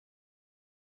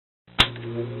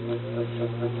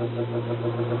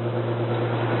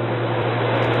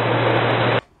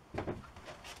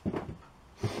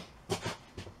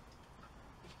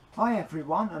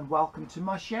everyone, and welcome to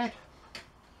my shed.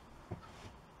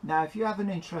 Now if you have an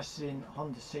interest in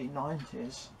Honda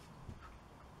C90s,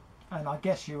 and I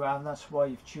guess you have, that's why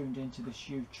you've tuned into this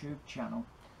YouTube channel,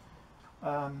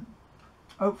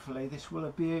 hopefully this will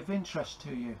be of interest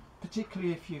to you,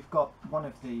 particularly if you've got one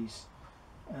of these,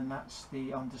 and that's the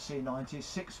Honda C90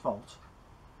 6 volt.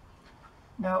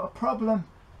 Now a problem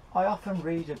I often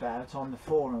read about on the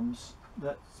forums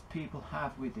that people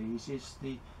have with these is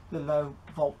the low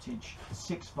voltage,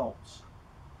 6 volts.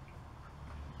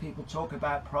 People talk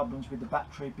about problems with the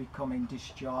battery becoming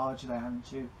discharged, they're having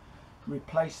to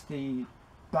replace the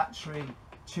battery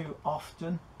too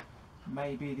often,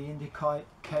 maybe the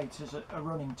indicators are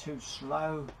running too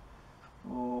slow,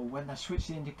 or when they switch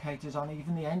the indicators on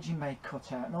even the engine may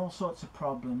cut out, and all sorts of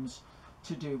problems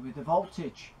to do with the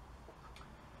voltage.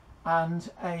 And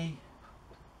a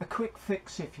quick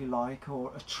fix, if you like,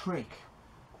 or a trick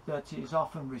that is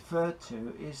often referred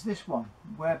to is this one,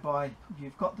 whereby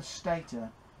you've got the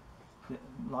stator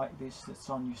like this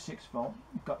that's on your 6 volt,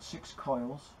 you've got 6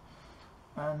 coils,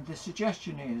 and the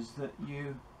suggestion is that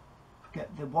you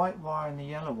get the white wire and the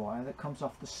yellow wire that comes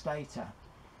off the stator,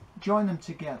 join them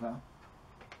together,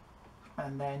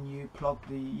 and then you plug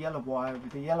the yellow wire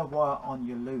with the yellow wire on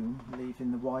your loom,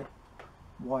 leaving the white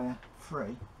wire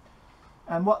free.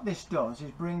 And what this does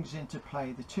is brings into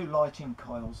play the 2 lighting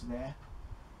coils there,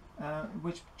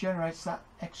 which generates that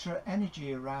extra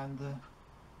energy around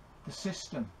the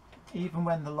system. Even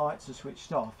when the lights are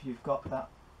switched off, you've got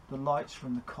the lights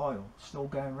from the coil still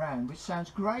going round, which sounds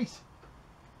great.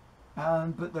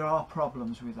 But there are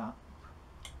problems with that.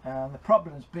 The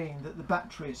problems being that the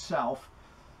battery itself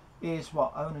is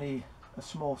only a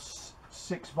small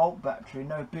 6 volt battery,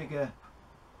 no bigger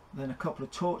than a couple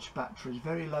of torch batteries,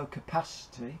 very low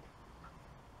capacity.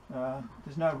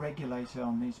 There's no regulator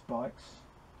on these bikes,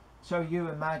 so you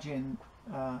imagine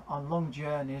on long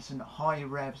journeys and at high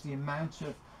revs the amount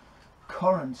of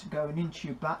current going into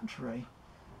your battery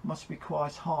must be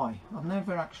quite high. I've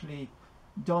never actually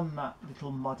done that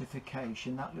little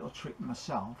modification, that little trick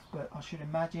myself, but I should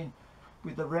imagine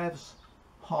with the revs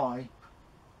high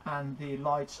and the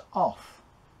lights off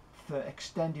for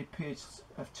extended periods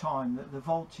of time, that the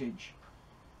voltage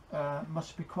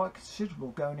must be quite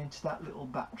considerable going into that little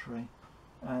battery,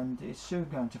 and it's soon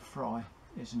going to fry,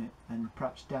 isn't it, and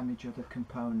perhaps damage other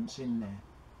components in there.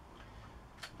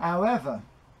 However,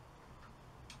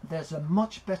 there's a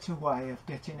much better way of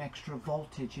getting extra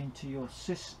voltage into your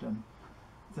system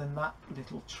than that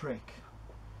little trick,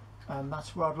 and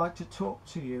that's where I'd like to talk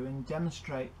to you and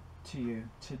demonstrate to you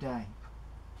today.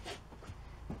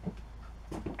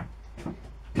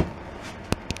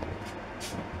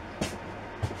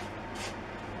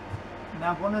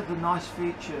 Now, one of the nice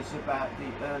features about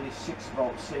the early 6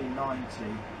 volt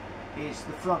C90 is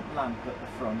the front lamp at the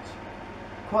front.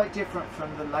 Quite different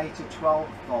from the later 12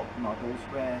 volt models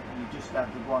where you just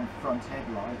have the one front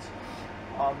headlight.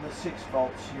 On the 6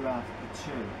 volts you have the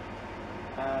 2,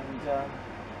 and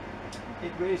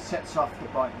it really sets off the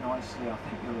bike nicely, I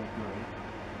think you'll agree.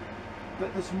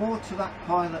 But there's more to that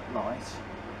pilot light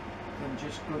than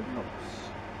just good looks.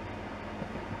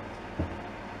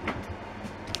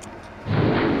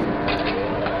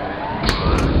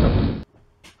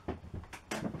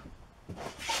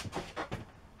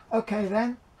 Okay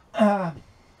then,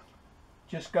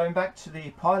 just going back to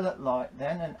the pilot light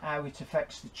then and how it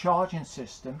affects the charging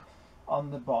system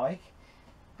on the bike.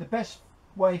 The best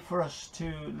way for us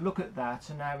to look at that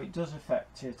and how it does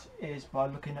affect it is by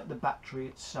looking at the battery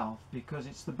itself, because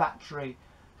it's the battery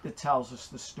that tells us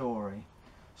the story.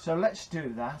 So let's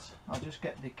do that. I'll just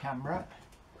get the camera.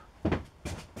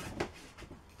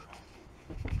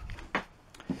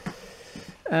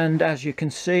 And as you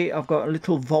can see, I've got a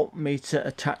little voltmeter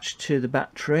attached to the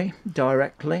battery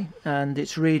directly, and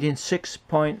it's reading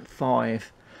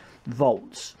 6.5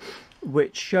 volts,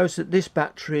 which shows that this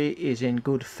battery is in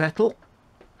good fettle.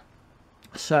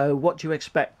 So what do you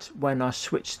expect when I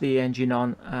switch the engine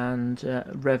on and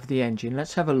rev the engine?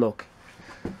 Let's have a look.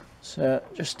 So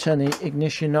just turn the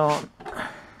ignition on.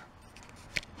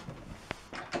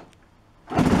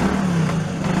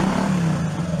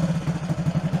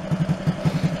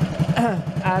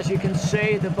 As you can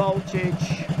see, the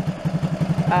voltage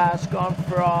has gone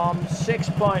from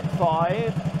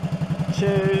 6.5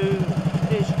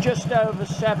 to is just over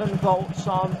 7 volts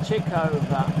on tick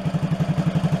over.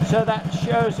 So that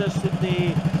shows us that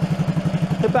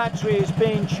the battery is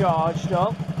being charged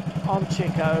up on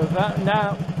tick over.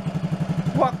 Now,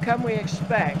 what can we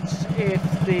expect if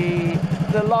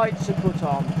the lights are put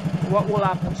on? What will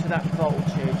happen to that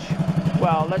voltage?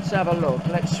 Well, let's have a look.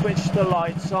 Let's switch the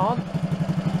lights on.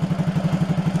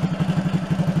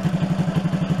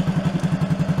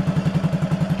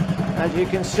 As you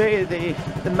can see, the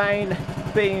main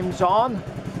beam's on,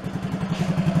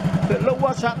 but look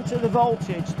what's happened to the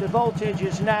voltage. The voltage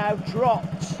has now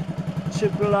dropped to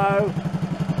below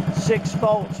 6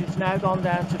 volts. It's now gone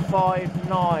down to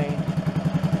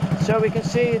 5.9. So we can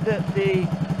see that the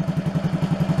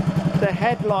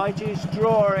headlight is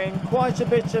drawing quite a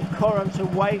bit of current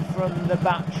away from the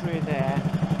battery there,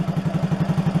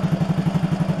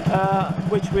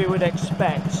 which we would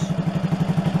expect.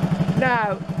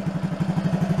 Now,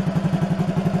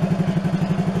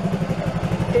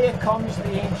 here comes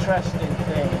the interesting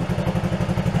thing.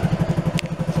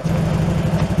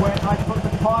 When I put the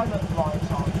pilot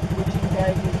light on, which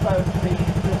engages both the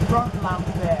front lamp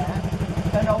there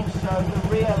and also the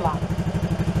rear lamp,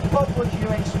 what would you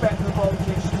expect the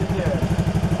voltage to do?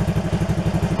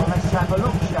 Well, let's have a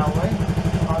look, shall we?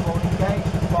 I will engage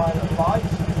the pilot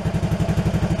light.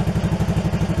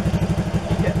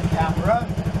 Get the camera.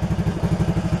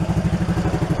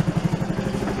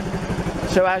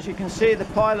 So as you can see, the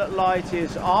pilot light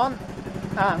is on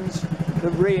and the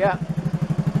rear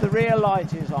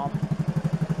light is on.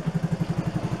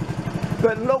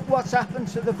 But look what's happened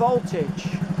to the voltage.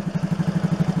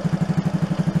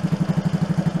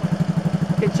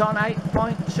 It's on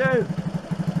 8.2.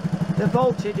 The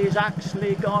voltage is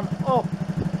actually gone up,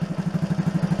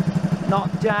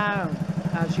 not down,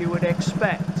 as you would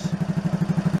expect.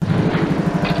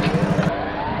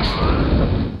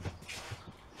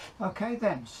 Okay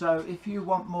then, so if you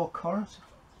want more current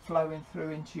flowing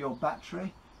through into your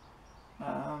battery,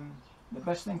 the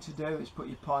best thing to do is put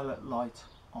your pilot light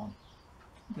on.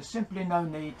 There's simply no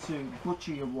need to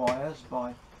butcher your wires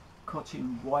by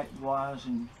cutting white wires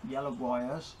and yellow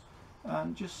wires.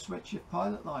 Just switch your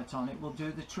pilot light on, it will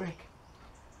do the trick.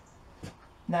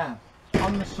 Now,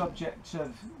 on the subject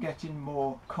of getting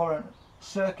more current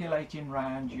circulating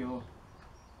around your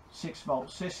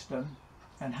 6-volt system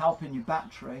and helping your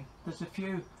battery, there's a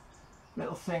few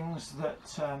little things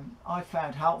that I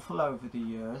found helpful over the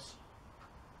years.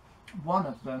 One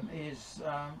of them is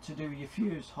to do your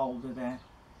fuse holder there.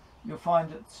 You'll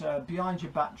find that behind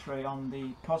your battery on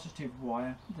the positive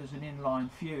wire there's an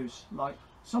inline fuse, like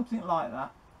something like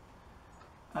that.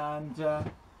 And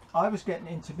I was getting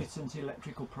intermittent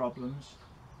electrical problems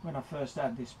when I first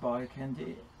had this bike,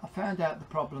 and I found out the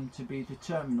problem to be the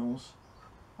terminals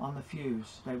on the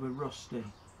fuse. They were rusty,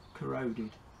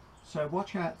 corroded. So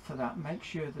watch out for that. Make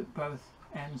sure that both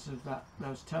ends of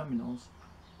those terminals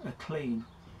are clean.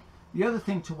 The other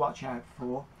thing to watch out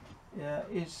for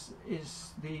is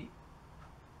the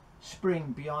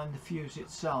spring behind the fuse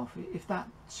itself. If that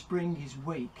spring is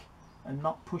weak and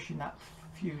not pushing that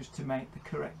fuse to make the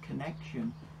correct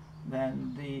connection,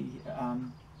 then the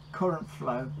current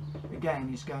flow again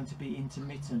is going to be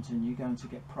intermittent and you're going to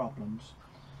get problems.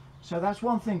 So that's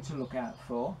one thing to look out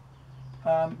for.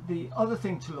 The other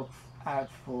thing to look out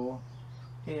for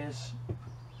is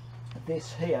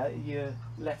this here, your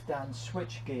left hand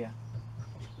switch gear.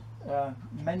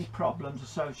 Many problems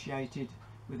associated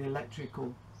with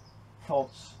electrical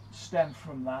faults stem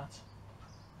from that,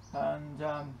 and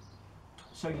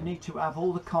so you need to have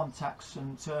all the contacts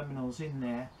and terminals in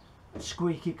there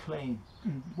squeaky clean.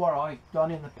 What I've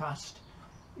done in the past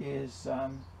is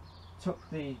took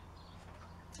the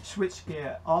switch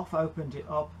gear off, opened it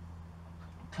up,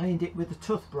 cleaned it with a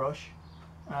toothbrush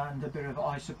and a bit of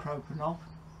isopropanol,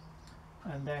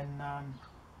 and then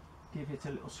give it a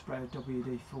little spray of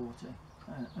WD-40,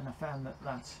 and I found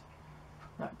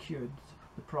that cured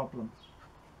the problem.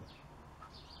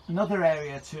 Another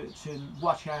area to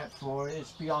watch out for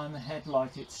is behind the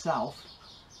headlight itself.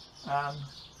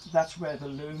 That's where the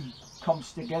loom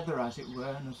comes together, as it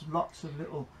were, and there's lots of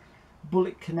little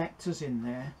bullet connectors in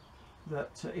there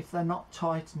that if they're not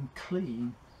tight and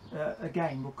clean,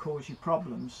 again will cause you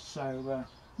problems. So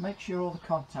make sure all the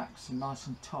contacts are nice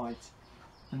and tight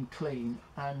and clean,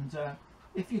 and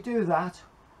if you do that,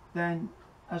 then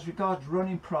as regards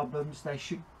running problems, they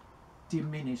should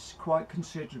diminish quite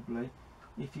considerably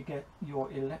if you get your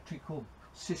electrical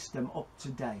system up to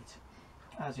date,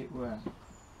 as it were.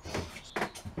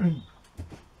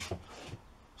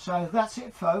 So that's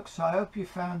it, folks. I hope you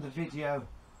found the video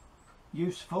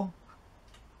useful.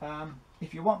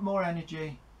 If you want more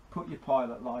energy, put your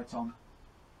pilot light on.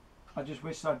 I just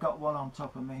wish I'd got one on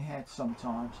top of my head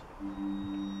sometimes.